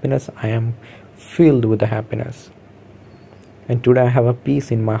the happiness, I am filled with the happiness. And today I have a peace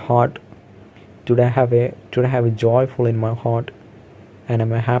in my heart. Today I have a joyful in my heart, and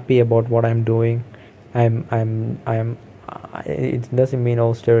I'm happy about what I'm doing. It doesn't mean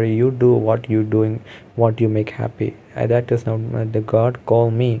austerity. You do what you're doing, what you make happy. That is not the God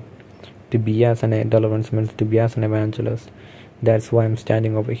called me to be as an deliverance minister, to be as an evangelist. That's why I'm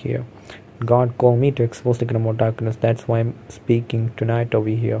standing over here. God called me to expose the kingdom of darkness. That's why I'm speaking tonight over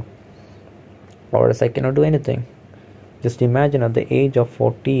here. Or else I cannot do anything. Just imagine, at the age of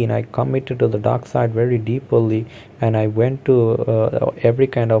 14, I committed to the dark side very deeply, and I went to every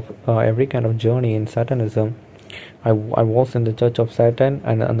kind of journey in Satanism. I was in the Church of Satan,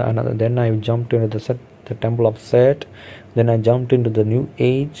 and then I jumped into the Temple of Set. Then I jumped into the New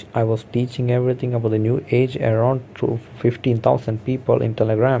Age. I was teaching everything about the New Age around 15,000 people in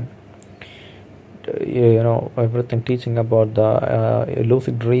Telegram. Everything teaching about the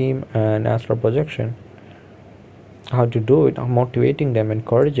lucid dream and astral projection. how to do it. I'm motivating them,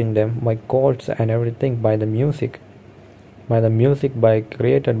 encouraging them by quotes and everything, by the music, by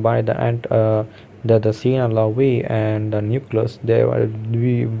created by the Sina Lavi and the Nucleus.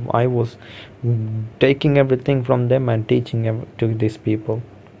 I was taking everything from them and teaching to these people,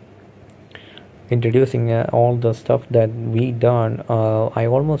 introducing all the stuff that we done. I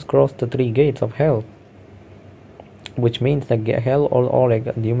almost crossed the 3 gates of hell, which means that hell, or like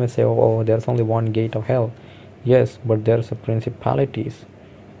you may say, oh, there's only one gate of hell. Yes, but there's a principalities,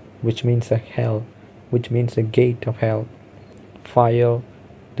 which means a hell, which means a gate of hell. Fire,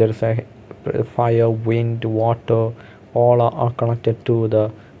 there's a fire, wind, water, all are connected to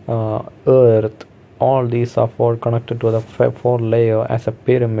the earth. All these are four connected to the four layer as a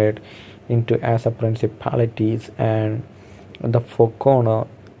pyramid into as a principalities, and the four corner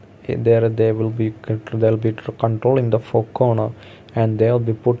there they'll be controlling the four corner, and they'll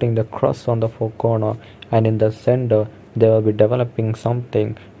be putting the crust on the four corner, and in the center they will be developing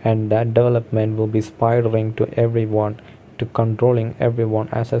something, and that development will be spiraling to everyone, to controlling everyone.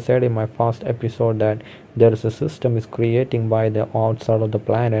 As I said in my first episode, that there is a system is creating by the outside of the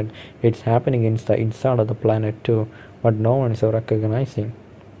planet. It's happening inside of the planet too, but no one is recognizing.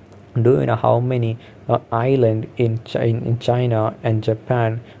 Do you know how many island in China and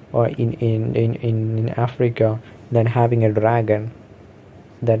Japan, or in Africa, that having a dragon?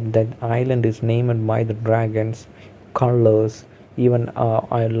 That island is named by the dragons, colors. Even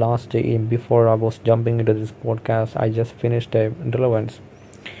I last before I was jumping into this podcast, I just finished a deliverance,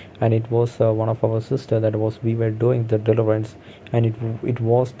 and it was one of our sister that we were doing the deliverance, and it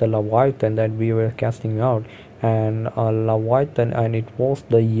was the Leviathan that we were casting out, and Leviathan, and it was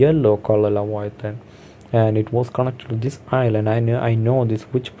the yellow color Leviathan, and it was connected to this island. I know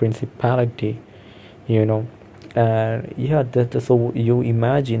this witch principality, and yeah, so you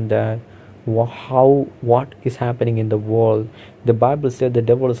imagine that what is happening in the world. The Bible said the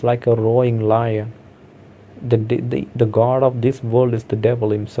devil is like a roaring lion. The god of this world is the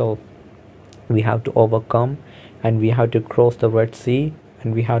devil himself. We have to overcome, and we have to cross the Red Sea,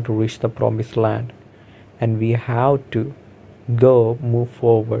 and we have to reach the promised land, and we have to move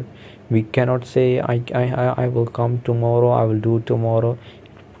forward. We cannot say I will come tomorrow, I will do tomorrow.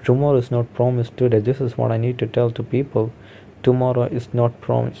 Tomorrow is not promised today. This is what I need to tell to people. Tomorrow is not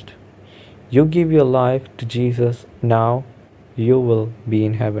promised. You give your life to Jesus now, you will be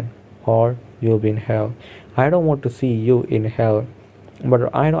in heaven, or you'll be in hell. I don't want to see you in hell,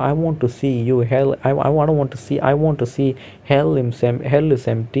 but I want to see you hell. I want to see hell is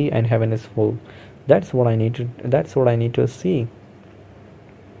empty and heaven is full. That's what I need to see.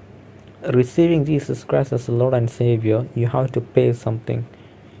 Receiving Jesus Christ as the Lord and Savior, you have to pay something.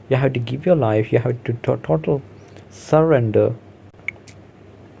 You have to give your life. You have to total surrender.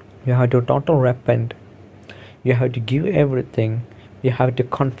 You have to total repent. You have to give everything. You have to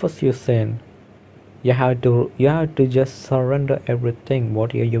confess your sin. You have to just surrender everything.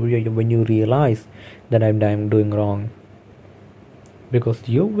 When you realize that I'm doing wrong, because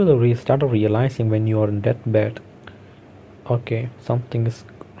you will start realizing when you are in deathbed. Okay, something is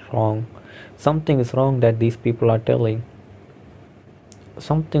wrong. Something is wrong that these people are telling.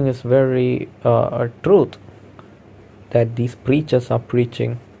 Something is very truth that these preachers are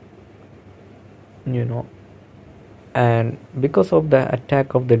preaching. And because of the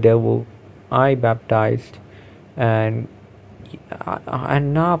attack of the devil, I baptized, and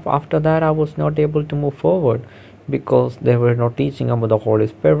now after that I was not able to move forward, because they were not teaching about the Holy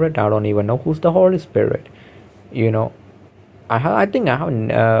Spirit. I don't even know who's the Holy Spirit. I think I haven't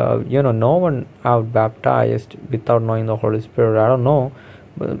no one out baptized without knowing the Holy Spirit. I don't know,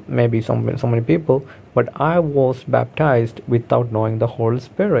 maybe so many people, but I was baptized without knowing the Holy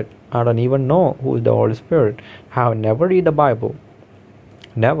Spirit. I don't even know who is the Holy Spirit. I have never read the Bible.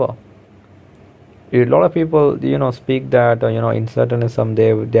 Never. A lot of people speak that in Satanism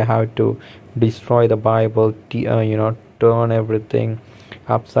they have to destroy the Bible, turn everything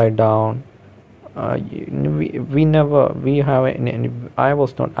upside down. I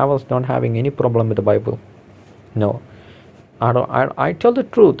was not having any problem with the Bible. No, I tell the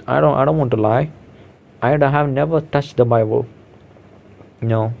truth. I don't want to lie. I have never touched the Bible.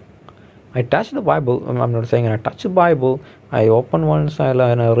 No, I touched the Bible. I'm not saying I touch the Bible. I open one side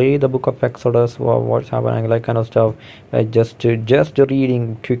and I read the book of Exodus, what's happening, like kind of stuff. Just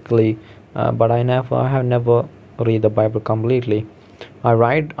reading quickly, but I have never read the Bible completely. I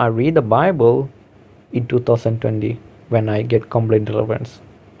read the Bible in 2020 when I get complete deliverance,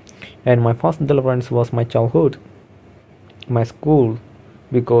 and my first deliverance was my childhood, my school,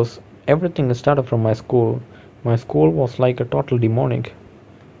 because everything started from my school. My school was like a total demonic.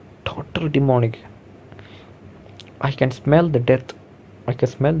 I can smell the death. I can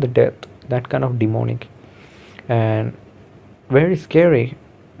smell the death. That kind of demonic and very scary.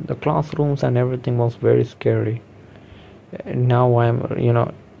 The classrooms and everything was very scary. And now when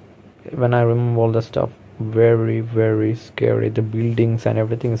I remember all the stuff, very very scary. The buildings and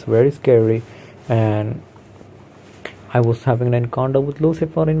everything is very scary. And I was having an encounter with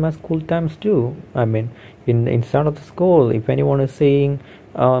Lucifer in my school times too. I mean, inside of the school, if anyone is seeing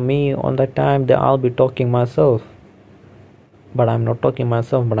me on that time, then I'll be talking myself. But I'm not talking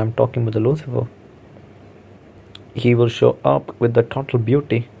myself, but I'm talking with the Lucifer. He will show up with the total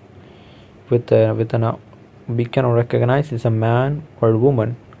beauty, we cannot recognize it's a man or a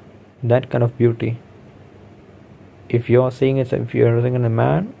woman. That kind of beauty. If you are seeing a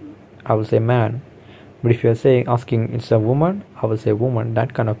man, I will say man. But if you are asking it's a woman, I will say woman.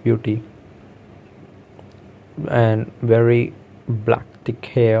 That kind of beauty. And very black thick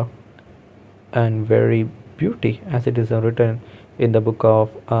hair and very beauty, as it is written in the book of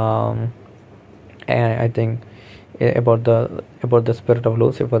I think about the spirit of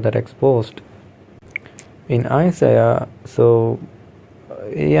Lucifer that exposed in Isaiah. So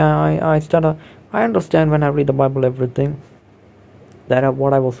yeah, I understand when I read the Bible everything that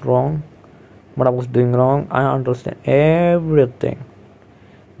what I was wrong, what I was doing wrong. I understand everything.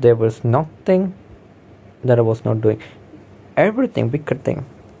 There was nothing that I was not doing. Everything, wicked thing.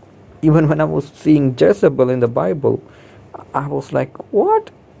 Even when I was seeing Jezebel in the Bible, I was like,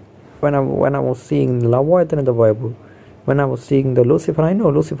 what? When I was seeing Leviathan in the Bible, when I was seeing the Lucifer, I know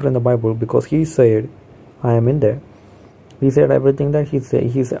Lucifer in the Bible because he said, I am in there. He said everything that he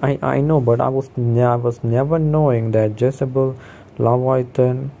said. I know, but I was never knowing that Jezebel,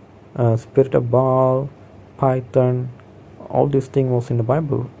 Leviathan, Spirit of Baal, Python, all these things was in the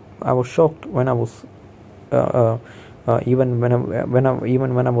Bible. I was shocked when I was even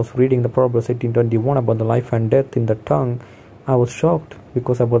when I was reading the Proverbs 18:21 about the life and death in the tongue. I was shocked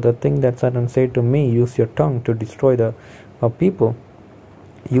because about the thing that Satan said to me, use your tongue to destroy the people,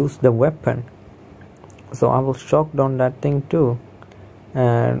 use the weapon. So I was shocked on that thing too.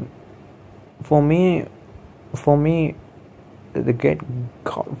 And for me the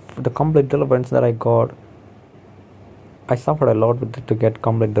complete deliverance that I got, I suffered a lot with it to get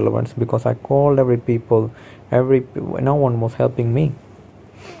complete deliverance because I called no one was helping me.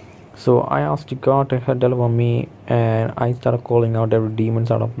 So I asked God to deliver me, and I started calling out every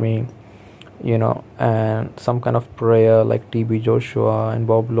demons out of me, and some kind of prayer like TB Joshua and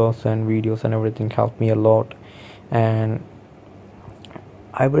Bob Lawson videos and everything helped me a lot, and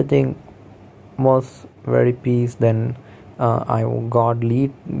everything was very peace. Then God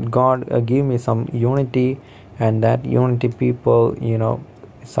gave me some unity, and that unity people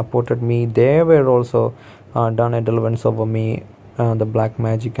supported me. They were also done a deliverance over me, the black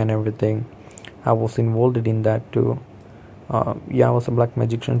magic and everything. I was involved in that too. I was a black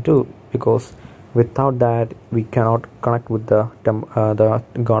magician too, because without that we cannot connect with the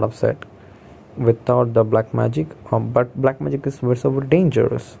god of Set. Without the black magic, but black magic is very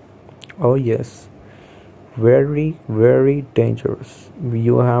dangerous. Oh yes, very very dangerous.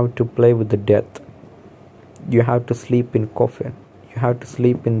 You have to play with the death. You have to sleep in coffin. You have to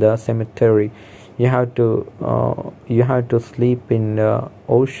sleep in the cemetery. You have to sleep in the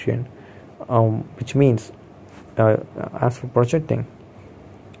ocean, which means as for projecting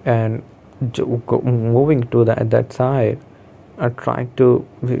and moving to that side, trying to,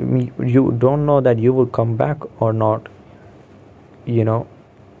 you don't know that you will come back or not. You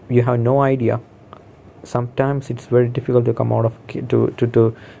have no idea. Sometimes it's very difficult to come out of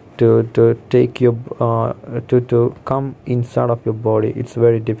to take your to come inside of your body. It's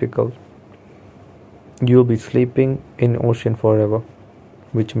very difficult. You'll be sleeping in ocean forever,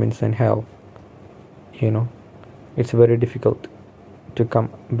 which means in hell. It's very difficult to come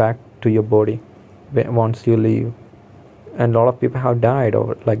back to your body once you leave, and a lot of people have died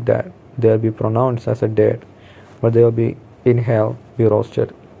over like that. They'll be pronounced as a dead, but they'll be in hell, be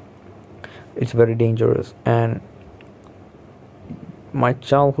roasted. It's very dangerous. And my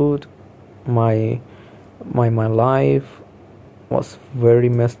childhood, my life was very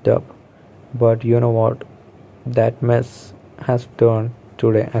messed up, but you know what, that mess has turned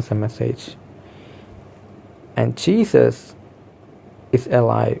today as a message. And Jesus is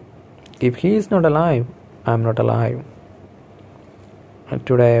alive. If he is not alive, I'm not alive. And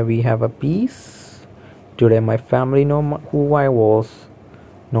today we have a peace. Today my family know who I was.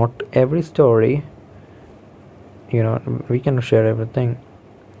 Not every story, we cannot share everything,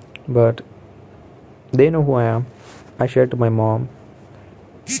 but they know who I am. I shared to my mom.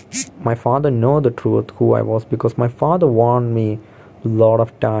 My father know the truth who I was, because my father warned me a lot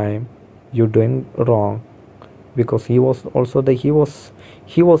of time, you're doing wrong, because he was also he was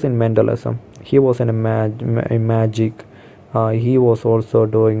in mentalism, he was in a magic, he was also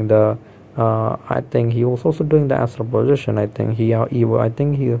doing the I think he was also doing the astral projection. I think he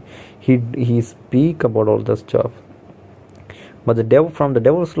speak about all the stuff. But the devil, from the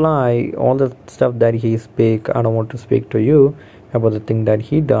devil's lie, all the stuff that he speak, I don't want to speak to you about the thing that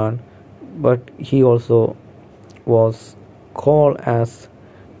he done. But he also was called as,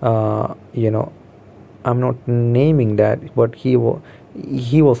 I'm not naming that, but he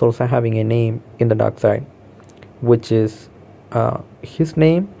was also having a name in the dark side, which is his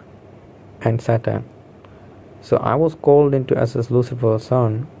name and Satan. So I was called into as Lucifer's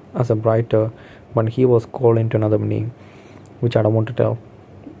son, as a brighter, but he was called into another name, which I don't want to tell.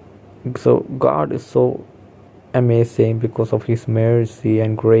 So God is so amazing because of his mercy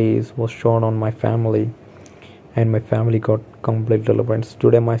and grace was shown on my family, and my family got complete deliverance.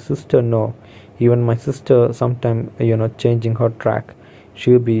 Today my sister, no, even my sister sometime, changing her track,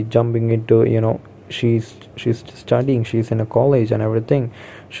 she'll be jumping into, she's studying, she's in a college and everything,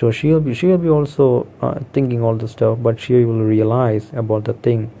 so she'll be also thinking all the stuff, but she will realize about the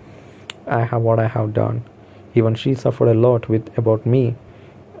thing what I have done. Even she suffered a lot with about me,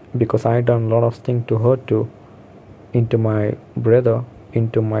 because I done a lot of things to her too, into my brother,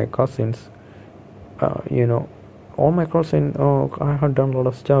 into my cousins, all my cousins. Oh, I have done a lot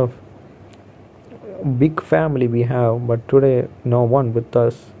of stuff. Big family we have, but today no one with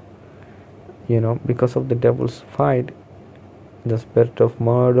us, because of the devil's fight, the spirit of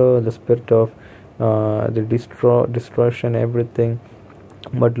murder, the spirit of the destruction, everything.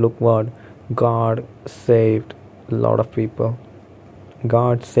 But look what, God saved a lot of people.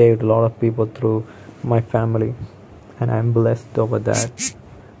 God saved a lot of people through my family, and I'm blessed over that,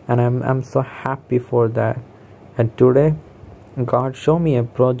 and I'm so happy for that. And today God showed me a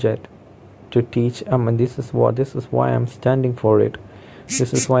project to teach. And this is why I'm standing for it.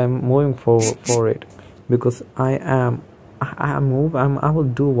 This is why I'm moving for it, because I will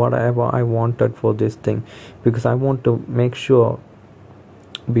do whatever I wanted for this thing, because I want to make sure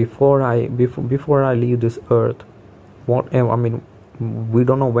before I leave this earth, whatever, we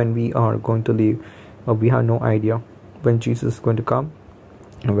don't know when we are going to leave, we have no idea when Jesus is going to come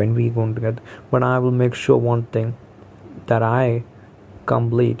and when we are going to get, but I will make sure one thing, that I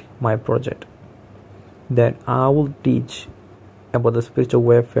complete my project, that I will teach about the spiritual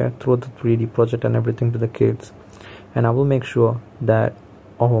warfare through the 3D project and everything to the kids, and I will make sure that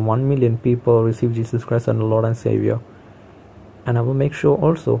over 1 million people receive Jesus Christ as Lord and Savior, and I will make sure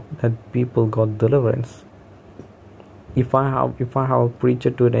also that people got deliverance. If I have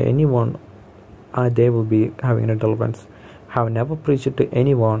preached to anyone, they will be having a deliverance. I have never preached to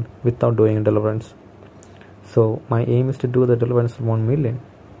anyone without doing a deliverance. So my aim is to do the deliverance of 1 million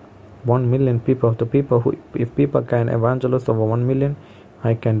people. The people who, if people can evangelize over 1 million,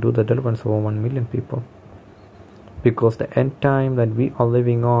 I can do the deliverance over 1 million people. Because the end time that we are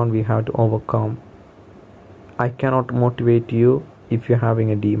living on, we have to overcome. I cannot motivate you if you're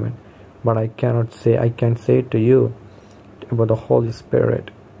having a demon, but I can say to you about the Holy Spirit,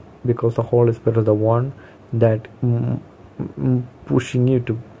 because the Holy Spirit is the one that pushing you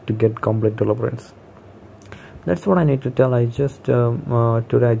to get complete deliverance. That's what I need to tell. I just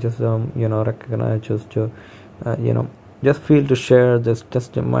today I just recognize, just feel to share this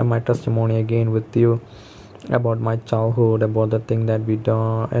my testimony again with you about my childhood, about the thing that we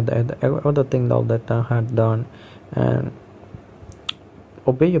done, and the other thing that I had done. And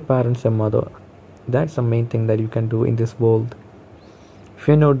obey your parents and mother. That's the main thing that you can do in this world. If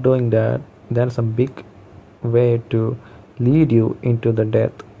you're not doing that, that's a big way to lead you into the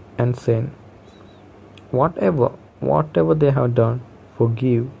death and sin. Whatever they have done,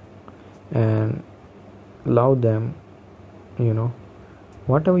 forgive and love them.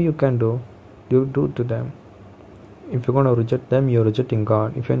 Whatever you can do, you do to them. If you're going to reject them, you're rejecting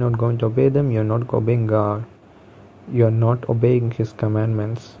God. If you're not going to obey them, you're not obeying God. You're not obeying His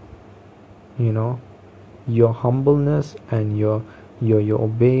commandments. Your humbleness and your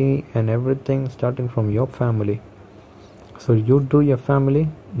obey and everything starting from your family. So you do your family,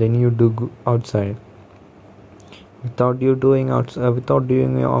 then you do outside. Without you doing outside, without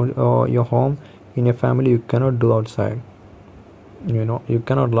doing your home, in your family, you cannot do outside. You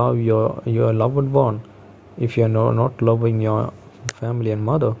cannot love your loved one if you are not loving your family and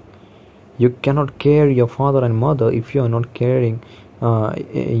mother. You cannot care your father and mother if you are not caring.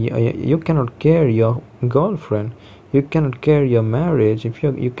 You cannot care your girlfriend. You cannot care your marriage. If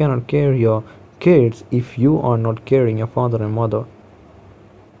you cannot care your kids if you are not caring your father and mother.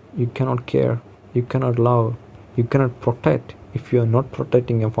 You cannot care. You cannot love. You cannot protect if you are not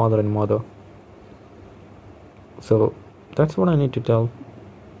protecting your father and mother. So that's what I need to tell.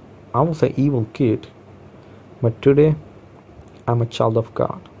 I was an evil kid, but today I'm a child of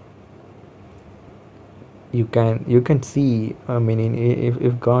God. You can see. I mean,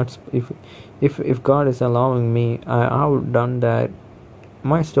 if God's if God is allowing me, I would done that.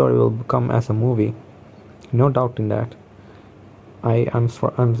 My story will become as a movie, no doubt in that.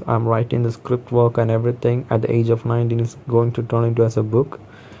 I'm writing the script work and everything. At the age of 19, it's going to turn into as a book.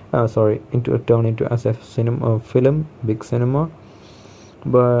 Sorry, into turn into as a cinema film, big cinema.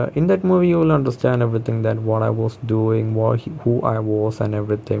 But in that movie, you will understand everything, that what I was doing, who I was, and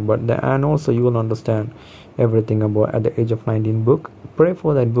everything. And also you will understand everything about at the age of 19 book. Pray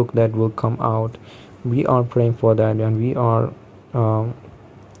for that book that will come out. We are praying for that, and we are, um,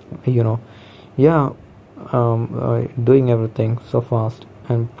 you know, yeah, doing everything so fast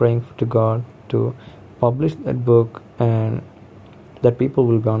and praying to God to publish that book, and that people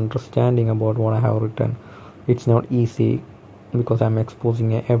will be understanding about what I have written. It's not easy because I'm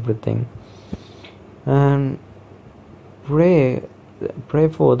exposing everything. And pray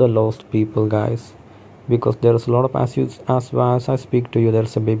for the lost people, guys, because there is a lot of, as I speak to you, there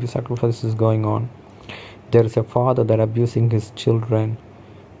is a baby sacrifices going on. There is a father that abusing his children,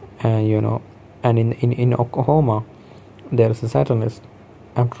 and and in Oklahoma there is a satanist.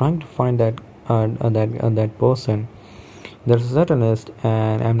 I'm trying to find that person. There's a satanist,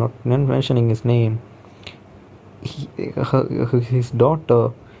 and I'm not mentioning his name. His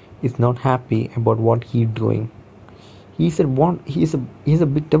daughter is not happy about what he's doing. He's a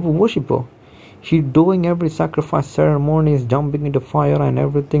big devil worshipper. He's doing every sacrifice ceremonies, jumping into fire and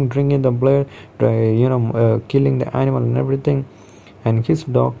everything, drinking the blood, killing the animal and everything. And his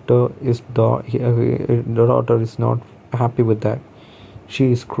daughter the daughter is not happy with that.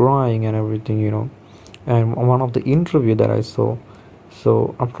 She is crying and everything. And one of the interview that I saw.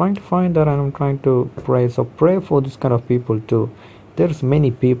 So I'm trying to find that, and I'm trying to pray. So pray for this kind of people too. There's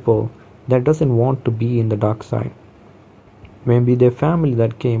many people that doesn't want to be in the dark side. Maybe their family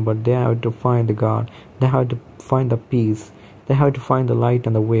that came, but they have to find the God. They have to find the peace. They have to find the light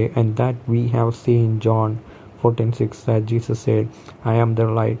and the way. And that we have seen John 14:6, that Jesus said, I am the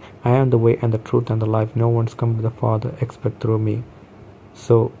light, I am the way and the truth and the life. No one's come to the Father except through me.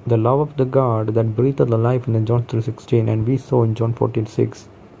 So the love of the God that breathed the life in John 3:16, and we saw in John 14:6,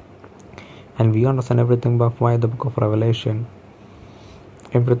 and we understand everything by the book of Revelation,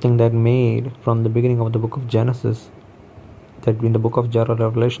 everything that made from the beginning of the book of Genesis, that in the book of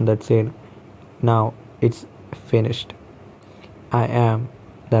Revelation that said, now it's finished. I am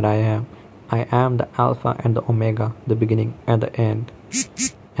that I am. I am the Alpha and the Omega, the beginning and the end.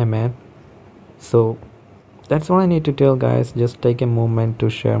 Amen. So that's what I need to tell, guys. Just take a moment to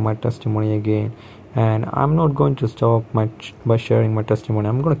share my testimony again. And I'm not going to stop by sharing my testimony.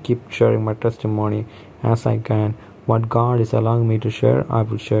 I'm going to keep sharing my testimony as I can. What God is allowing me to share, I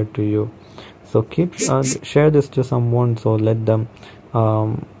will share to you. So keep share this to someone, so let them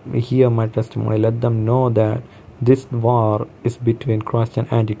hear my testimony. Let them know that this war is between Christ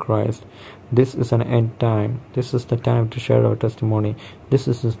and Antichrist. This is an end time. This is the time to share our testimony. This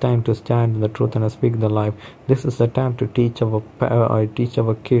is the time to stand in the truth and speak the life. This is the time to teach our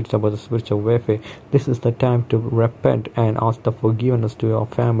kids about the spiritual warfare. This is the time to repent and ask the forgiveness to your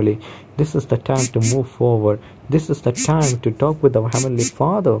family. This is the time to move forward. This is the time to talk with our Heavenly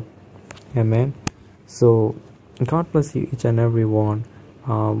Father. Amen. So God bless you, each and every one.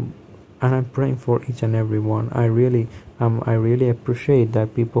 And I'm praying for each and every one. I really appreciate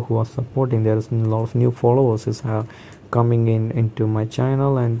that people who are supporting. There's a lot of new followers is coming into my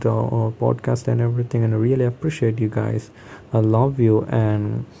channel and podcast and everything, and I really appreciate you guys. I love you,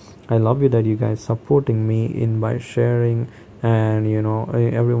 and I love you that you guys supporting me by sharing, and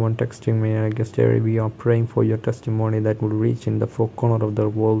everyone texting me. I guess Terry, we are praying for your testimony that will reach in the four corner of the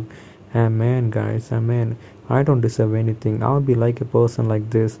world. Amen, guys. Amen. I don't deserve anything. I'll be like a person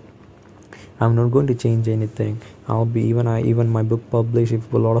like this. I'm not going to change anything. I'll be even my book published.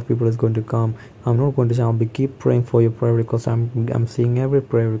 If a lot of people is going to come, I'm not going to say. I'll be keep praying for your prayer request. I'm seeing every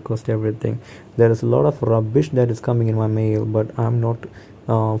prayer request, everything. There is a lot of rubbish that is coming in my mail, but I'm not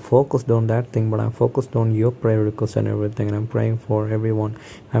focused on that thing. But I'm focused on your prayer request and everything, and I'm praying for everyone.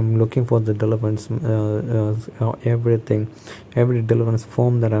 I'm looking for the deliverance, everything, every deliverance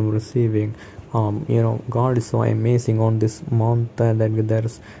form that I'm receiving. God is so amazing on this month that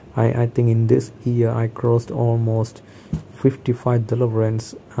there's I think in this year I crossed almost 55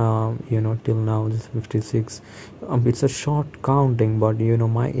 deliverance, till now this 56. It's a short counting, but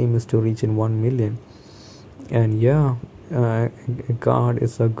my aim is to reach in 1 million. And God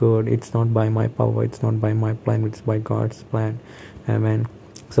is so good. It's not by my power, it's not by my plan, it's by God's plan. Amen.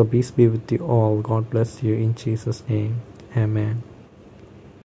 So peace be with you all. God bless you in Jesus' name. Amen.